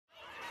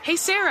Hey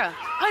Sarah,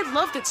 I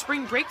love that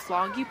spring break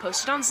vlog you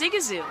posted on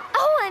Zigazoo.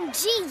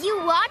 OMG,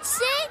 you watched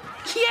it?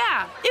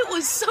 Yeah, it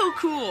was so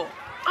cool.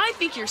 I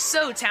think you're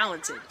so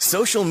talented.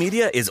 Social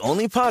media is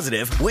only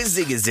positive with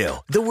Zigazoo,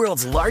 the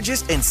world's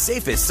largest and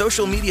safest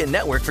social media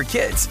network for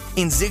kids.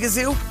 In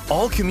Zigazoo,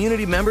 all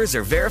community members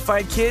are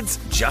verified kids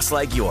just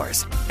like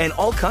yours, and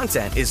all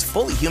content is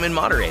fully human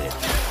moderated.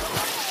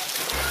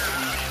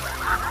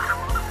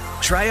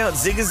 Try out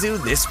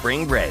Zigazoo this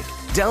spring break.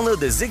 Download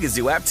the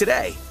Zigazoo app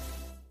today.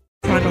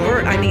 Crime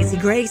Alert, I'm Nancy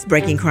Grace.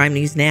 Breaking crime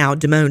news now.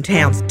 Damone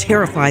Towns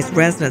terrifies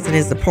residents in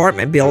his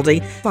apartment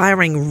building,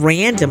 firing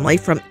randomly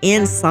from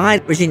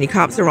inside. Virginia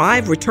cops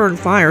arrive, return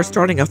fire,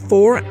 starting a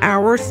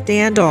 4-hour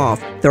standoff.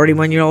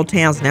 31-year-old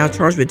Towns now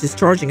charged with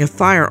discharging a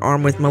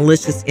firearm with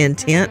malicious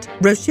intent.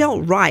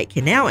 Rochelle Wright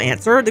can now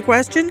answer the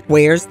question,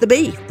 where's the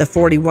beef? The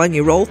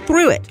 41-year-old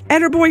threw it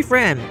at her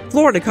boyfriend.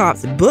 Florida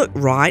cops booked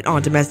Wright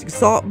on domestic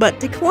assault, but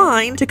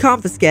declined to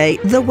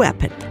confiscate the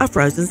weapon, a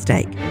frozen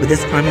steak. With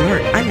this Crime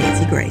Alert, I'm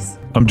Nancy Grace.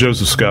 I'm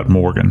Joseph Scott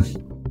Morgan.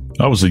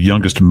 I was the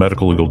youngest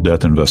medical legal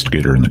death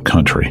investigator in the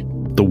country.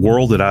 The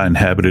world that I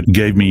inhabited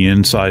gave me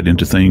insight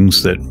into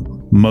things that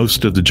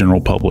most of the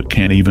general public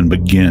can't even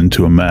begin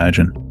to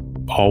imagine.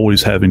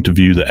 Always having to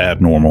view the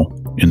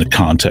abnormal in the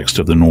context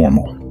of the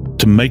normal,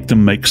 to make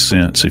them make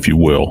sense, if you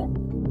will.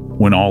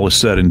 When all is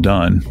said and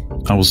done,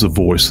 I was the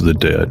voice of the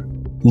dead.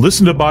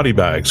 Listen to Body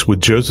Bags with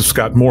Joseph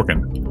Scott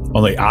Morgan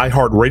on the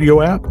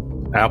iHeartRadio app,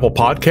 Apple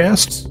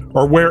Podcasts,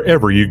 or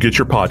wherever you get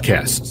your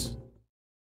podcasts.